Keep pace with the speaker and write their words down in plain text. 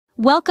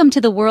Welcome to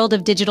the world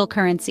of digital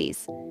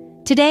currencies.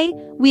 Today,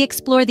 we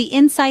explore the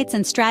insights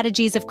and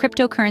strategies of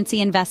cryptocurrency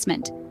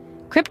investment.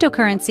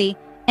 Cryptocurrency,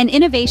 an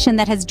innovation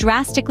that has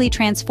drastically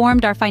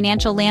transformed our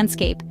financial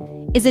landscape,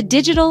 is a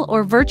digital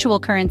or virtual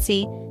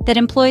currency that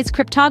employs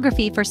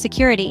cryptography for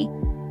security.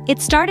 It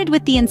started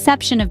with the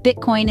inception of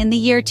Bitcoin in the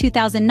year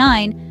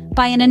 2009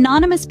 by an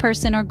anonymous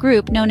person or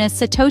group known as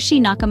Satoshi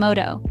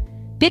Nakamoto.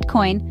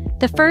 Bitcoin,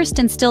 the first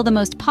and still the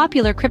most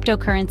popular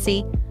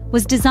cryptocurrency,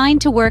 was designed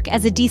to work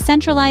as a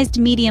decentralized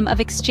medium of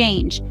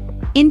exchange,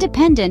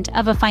 independent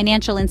of a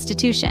financial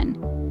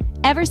institution.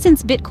 Ever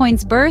since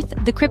Bitcoin's birth,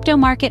 the crypto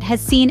market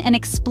has seen an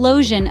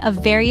explosion of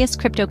various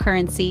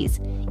cryptocurrencies,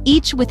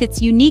 each with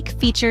its unique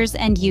features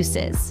and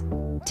uses.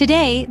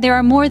 Today, there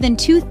are more than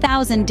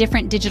 2,000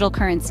 different digital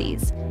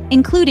currencies,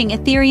 including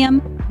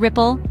Ethereum,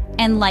 Ripple,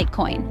 and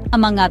Litecoin,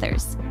 among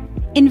others.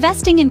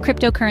 Investing in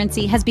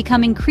cryptocurrency has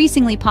become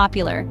increasingly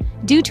popular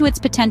due to its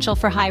potential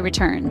for high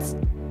returns.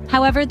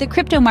 However, the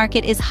crypto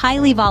market is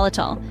highly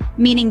volatile,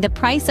 meaning the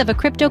price of a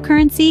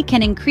cryptocurrency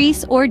can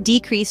increase or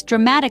decrease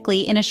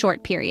dramatically in a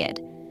short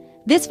period.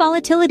 This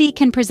volatility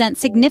can present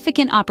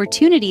significant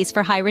opportunities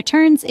for high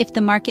returns if the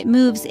market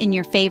moves in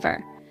your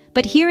favor.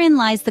 But herein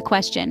lies the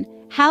question: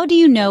 how do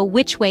you know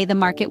which way the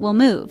market will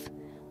move?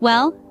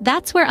 Well,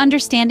 that's where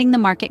understanding the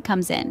market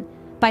comes in.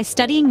 By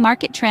studying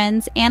market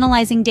trends,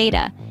 analyzing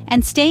data,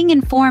 and staying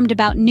informed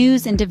about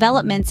news and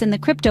developments in the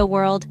crypto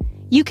world,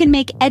 you can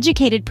make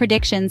educated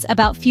predictions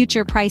about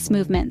future price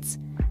movements.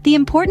 The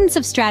importance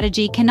of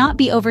strategy cannot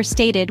be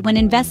overstated when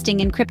investing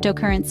in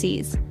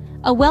cryptocurrencies.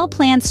 A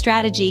well-planned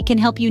strategy can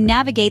help you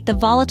navigate the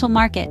volatile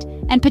market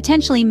and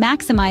potentially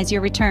maximize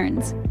your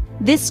returns.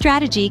 This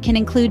strategy can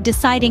include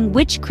deciding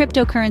which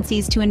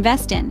cryptocurrencies to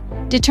invest in,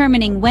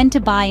 determining when to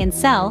buy and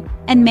sell,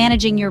 and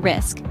managing your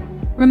risk.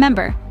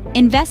 Remember,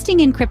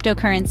 investing in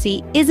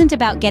cryptocurrency isn't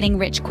about getting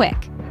rich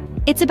quick.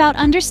 It's about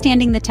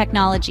understanding the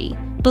technology,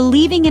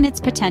 believing in its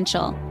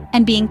potential,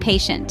 and being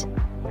patient.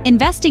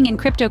 Investing in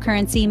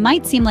cryptocurrency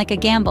might seem like a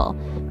gamble,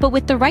 but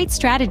with the right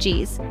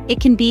strategies, it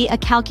can be a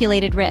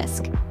calculated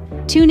risk.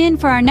 Tune in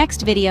for our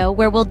next video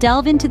where we'll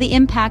delve into the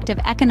impact of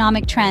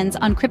economic trends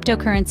on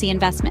cryptocurrency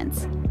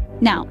investments.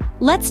 Now,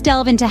 let's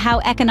delve into how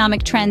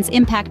economic trends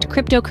impact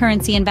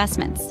cryptocurrency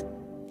investments.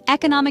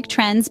 Economic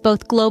trends,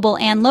 both global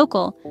and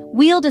local,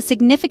 wield a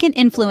significant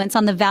influence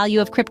on the value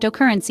of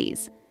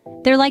cryptocurrencies.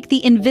 They're like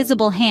the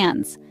invisible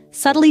hands,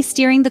 subtly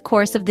steering the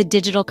course of the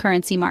digital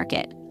currency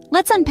market.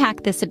 Let's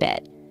unpack this a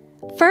bit.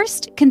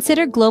 First,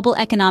 consider global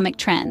economic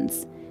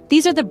trends.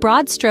 These are the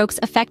broad strokes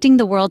affecting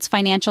the world's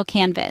financial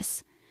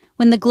canvas.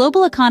 When the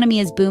global economy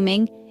is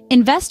booming,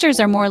 investors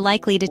are more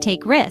likely to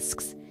take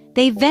risks.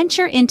 They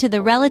venture into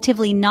the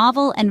relatively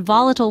novel and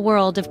volatile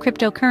world of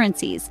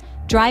cryptocurrencies,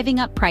 driving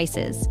up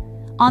prices.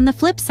 On the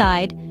flip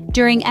side,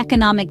 during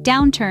economic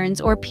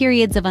downturns or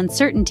periods of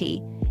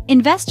uncertainty,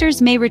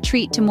 investors may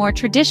retreat to more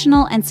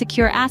traditional and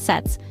secure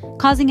assets,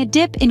 causing a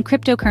dip in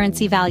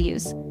cryptocurrency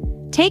values.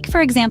 Take,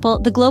 for example,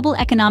 the global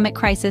economic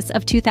crisis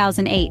of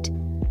 2008.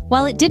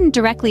 While it didn't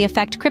directly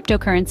affect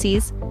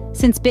cryptocurrencies,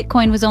 since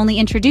Bitcoin was only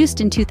introduced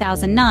in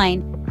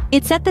 2009,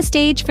 it set the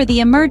stage for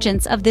the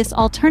emergence of this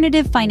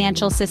alternative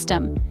financial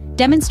system,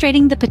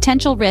 demonstrating the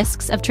potential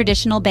risks of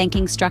traditional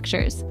banking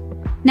structures.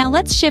 Now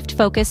let's shift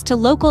focus to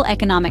local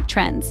economic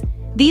trends.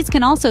 These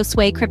can also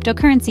sway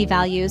cryptocurrency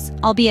values,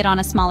 albeit on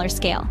a smaller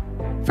scale.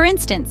 For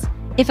instance,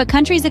 if a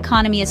country's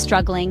economy is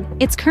struggling,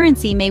 its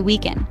currency may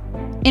weaken.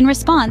 In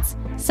response,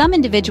 some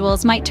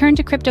individuals might turn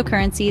to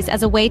cryptocurrencies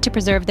as a way to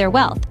preserve their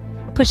wealth,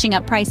 pushing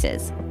up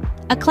prices.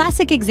 A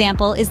classic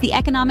example is the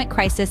economic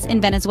crisis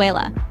in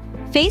Venezuela.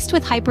 Faced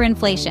with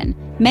hyperinflation,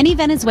 many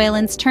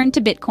Venezuelans turned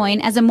to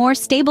Bitcoin as a more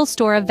stable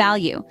store of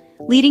value,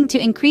 leading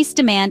to increased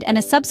demand and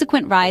a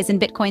subsequent rise in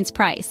Bitcoin's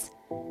price.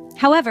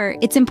 However,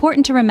 it's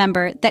important to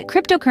remember that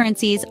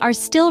cryptocurrencies are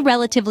still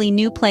relatively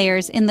new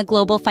players in the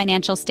global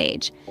financial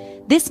stage.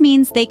 This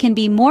means they can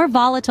be more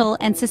volatile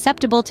and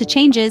susceptible to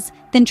changes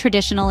than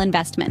traditional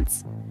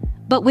investments.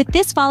 But with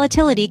this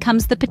volatility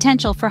comes the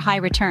potential for high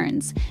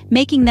returns,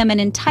 making them an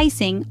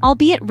enticing,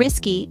 albeit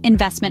risky,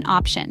 investment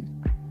option.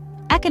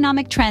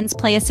 Economic trends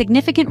play a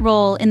significant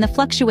role in the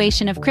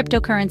fluctuation of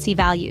cryptocurrency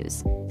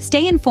values.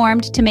 Stay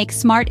informed to make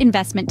smart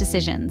investment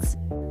decisions.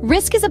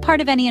 Risk is a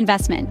part of any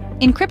investment.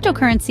 In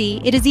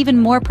cryptocurrency, it is even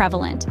more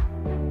prevalent.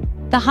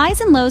 The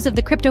highs and lows of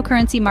the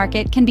cryptocurrency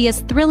market can be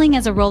as thrilling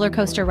as a roller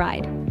coaster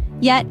ride.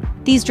 Yet,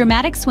 these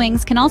dramatic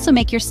swings can also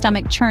make your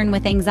stomach churn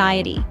with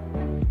anxiety.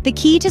 The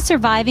key to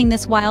surviving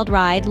this wild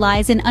ride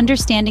lies in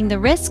understanding the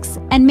risks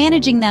and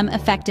managing them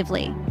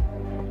effectively.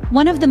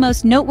 One of the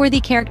most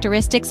noteworthy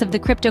characteristics of the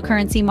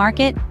cryptocurrency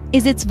market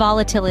is its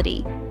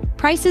volatility.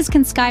 Prices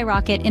can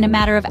skyrocket in a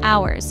matter of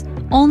hours,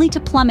 only to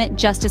plummet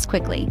just as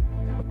quickly.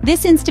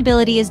 This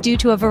instability is due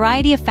to a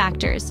variety of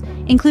factors,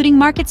 including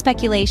market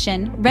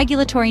speculation,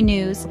 regulatory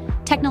news,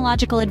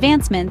 technological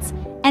advancements,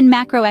 and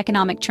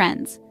macroeconomic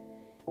trends.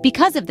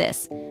 Because of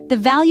this, the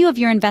value of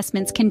your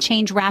investments can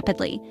change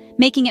rapidly,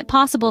 making it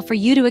possible for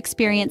you to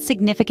experience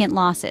significant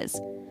losses.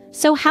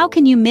 So how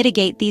can you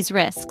mitigate these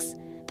risks?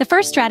 The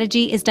first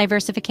strategy is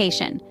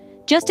diversification.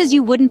 Just as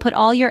you wouldn't put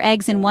all your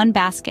eggs in one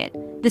basket,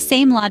 the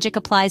same logic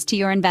applies to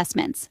your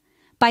investments.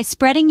 By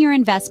spreading your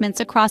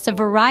investments across a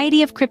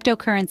variety of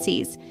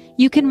cryptocurrencies,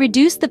 you can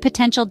reduce the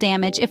potential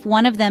damage if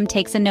one of them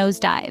takes a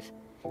nosedive.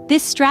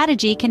 This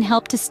strategy can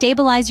help to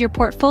stabilize your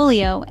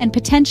portfolio and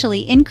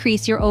potentially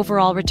increase your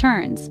overall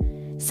returns.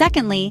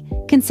 Secondly,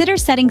 consider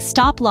setting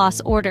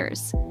stop-loss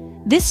orders.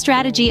 This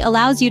strategy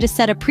allows you to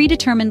set a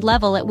predetermined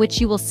level at which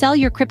you will sell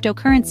your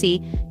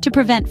cryptocurrency to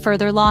prevent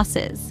further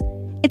losses.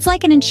 It's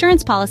like an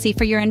insurance policy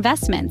for your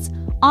investments,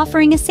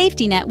 offering a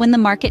safety net when the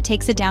market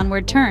takes a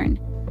downward turn.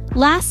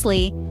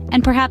 Lastly,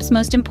 and perhaps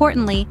most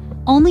importantly,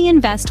 only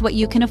invest what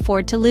you can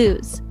afford to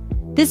lose.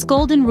 This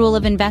golden rule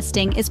of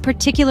investing is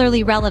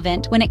particularly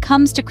relevant when it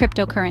comes to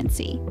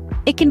cryptocurrency.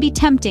 It can be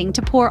tempting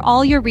to pour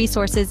all your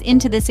resources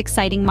into this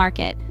exciting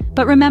market,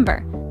 but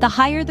remember, the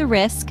higher the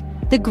risk,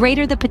 the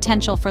greater the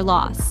potential for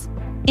loss.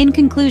 In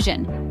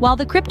conclusion, while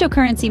the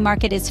cryptocurrency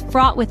market is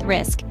fraught with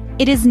risk,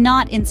 it is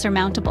not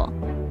insurmountable.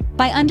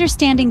 By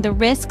understanding the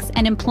risks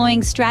and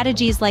employing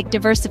strategies like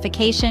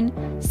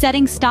diversification,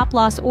 setting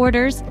stop-loss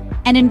orders,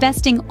 and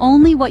investing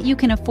only what you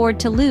can afford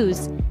to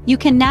lose, you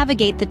can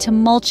navigate the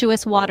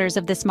tumultuous waters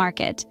of this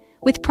market.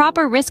 With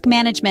proper risk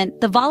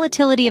management, the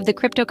volatility of the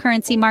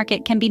cryptocurrency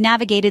market can be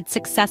navigated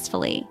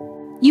successfully.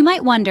 You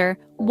might wonder,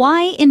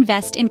 why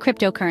invest in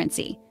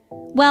cryptocurrency?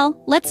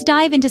 Well, let's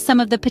dive into some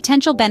of the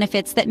potential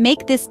benefits that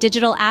make this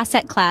digital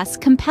asset class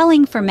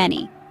compelling for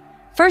many.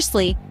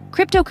 Firstly,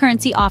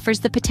 cryptocurrency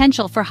offers the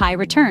potential for high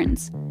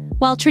returns.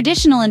 While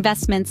traditional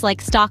investments like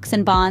stocks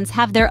and bonds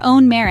have their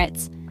own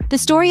merits, the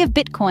story of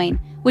Bitcoin,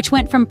 which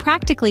went from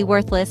practically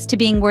worthless to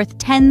being worth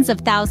tens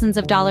of thousands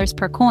of dollars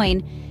per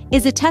coin,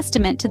 is a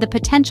testament to the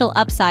potential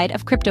upside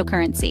of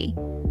cryptocurrency.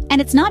 And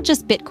it's not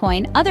just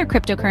Bitcoin, other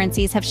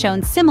cryptocurrencies have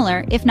shown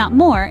similar, if not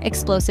more,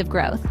 explosive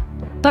growth.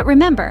 But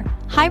remember,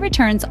 high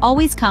returns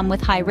always come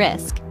with high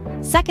risk.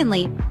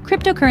 Secondly,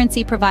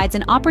 cryptocurrency provides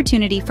an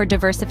opportunity for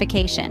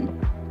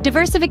diversification.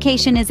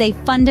 Diversification is a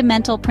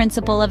fundamental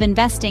principle of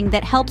investing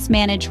that helps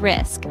manage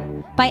risk.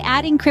 By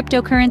adding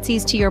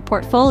cryptocurrencies to your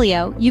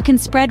portfolio, you can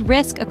spread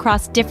risk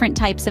across different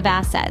types of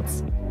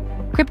assets.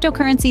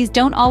 Cryptocurrencies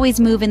don't always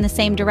move in the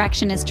same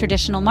direction as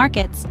traditional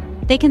markets.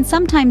 They can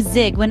sometimes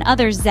zig when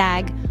others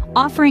zag,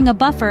 offering a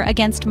buffer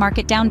against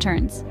market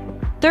downturns.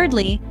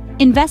 Thirdly,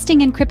 investing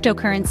in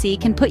cryptocurrency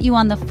can put you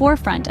on the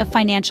forefront of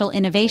financial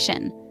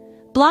innovation.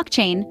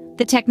 Blockchain,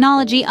 the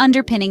technology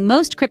underpinning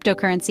most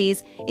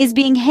cryptocurrencies, is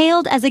being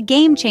hailed as a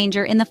game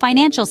changer in the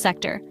financial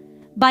sector.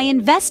 By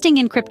investing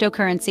in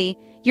cryptocurrency,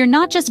 you're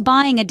not just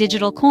buying a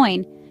digital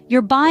coin,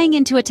 you're buying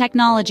into a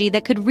technology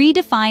that could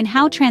redefine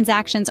how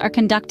transactions are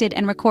conducted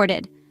and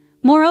recorded.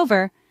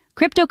 Moreover,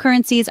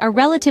 cryptocurrencies are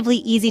relatively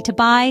easy to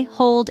buy,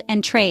 hold,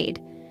 and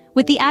trade.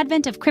 With the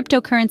advent of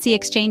cryptocurrency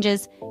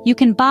exchanges, you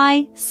can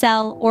buy,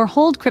 sell, or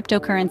hold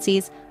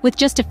cryptocurrencies with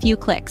just a few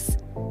clicks.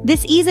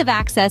 This ease of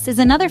access is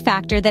another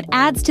factor that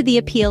adds to the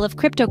appeal of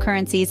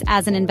cryptocurrencies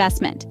as an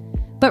investment.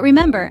 But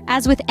remember,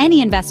 as with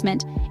any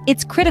investment,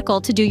 it's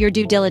critical to do your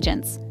due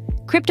diligence.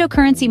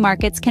 Cryptocurrency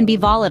markets can be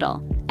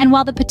volatile, and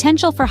while the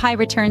potential for high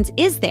returns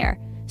is there,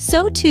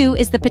 so too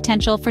is the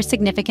potential for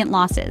significant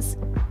losses.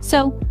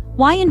 So,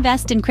 why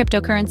invest in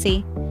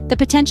cryptocurrency? The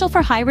potential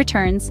for high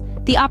returns,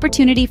 the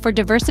opportunity for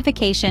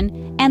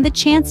diversification, and the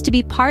chance to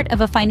be part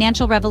of a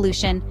financial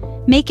revolution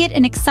make it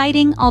an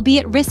exciting,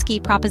 albeit risky,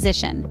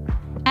 proposition.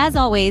 As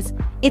always,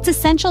 it's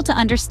essential to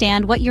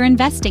understand what you're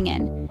investing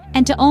in,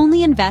 and to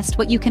only invest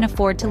what you can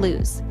afford to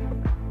lose.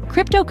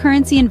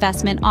 Cryptocurrency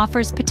investment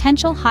offers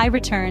potential high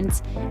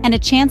returns and a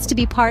chance to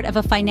be part of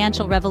a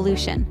financial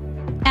revolution.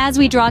 As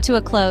we draw to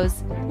a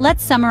close,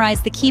 let's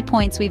summarize the key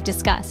points we've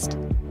discussed.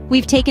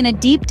 We've taken a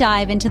deep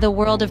dive into the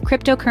world of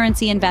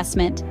cryptocurrency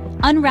investment,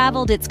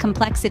 unraveled its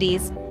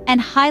complexities,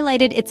 and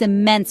highlighted its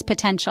immense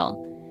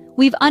potential.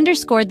 We've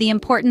underscored the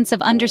importance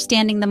of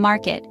understanding the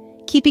market,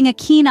 keeping a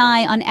keen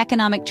eye on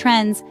economic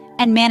trends,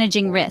 and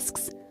managing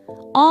risks,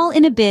 all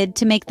in a bid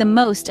to make the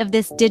most of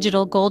this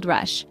digital gold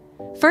rush.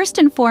 First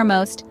and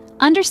foremost,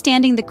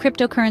 understanding the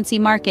cryptocurrency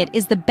market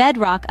is the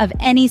bedrock of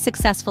any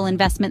successful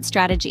investment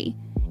strategy.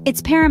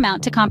 It's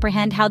paramount to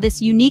comprehend how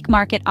this unique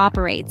market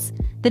operates,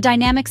 the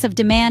dynamics of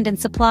demand and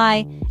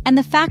supply, and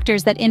the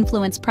factors that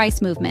influence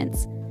price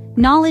movements.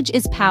 Knowledge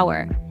is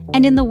power,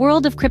 and in the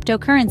world of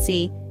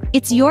cryptocurrency,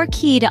 it's your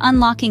key to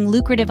unlocking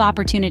lucrative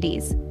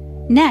opportunities.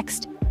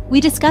 Next,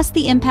 we discuss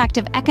the impact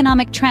of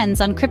economic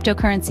trends on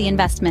cryptocurrency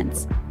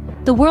investments.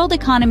 The world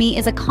economy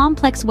is a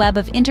complex web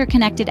of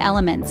interconnected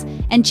elements,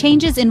 and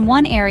changes in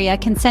one area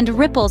can send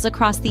ripples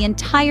across the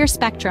entire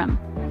spectrum.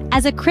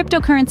 As a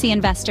cryptocurrency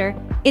investor,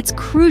 it's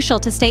crucial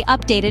to stay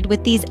updated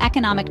with these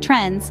economic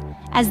trends,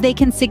 as they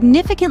can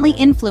significantly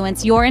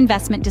influence your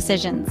investment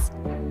decisions.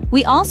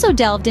 We also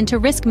delved into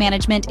risk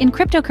management in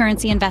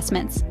cryptocurrency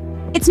investments.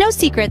 It's no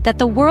secret that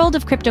the world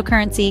of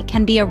cryptocurrency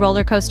can be a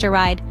roller coaster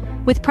ride,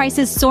 with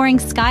prices soaring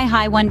sky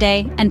high one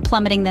day and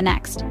plummeting the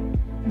next.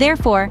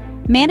 Therefore,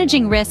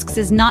 managing risks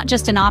is not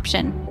just an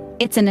option,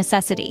 it's a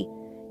necessity.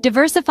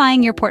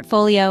 Diversifying your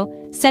portfolio,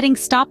 setting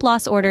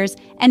stop-loss orders,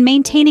 and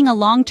maintaining a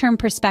long-term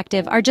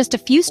perspective are just a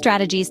few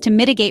strategies to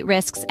mitigate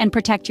risks and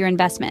protect your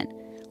investment.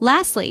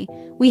 Lastly,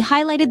 we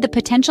highlighted the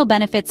potential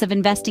benefits of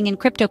investing in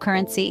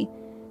cryptocurrency.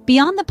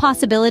 Beyond the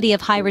possibility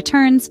of high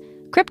returns,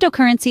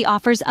 cryptocurrency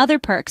offers other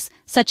perks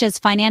such as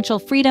financial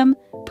freedom,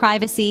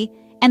 privacy,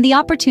 and the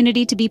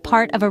opportunity to be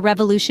part of a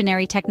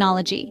revolutionary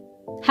technology.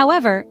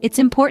 However, it's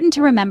important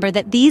to remember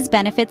that these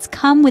benefits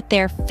come with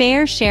their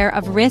fair share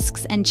of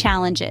risks and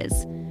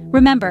challenges.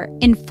 Remember,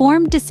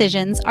 informed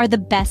decisions are the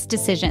best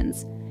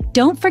decisions.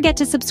 Don't forget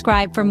to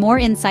subscribe for more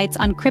insights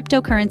on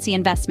cryptocurrency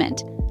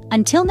investment.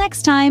 Until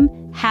next time,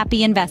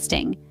 happy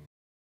investing!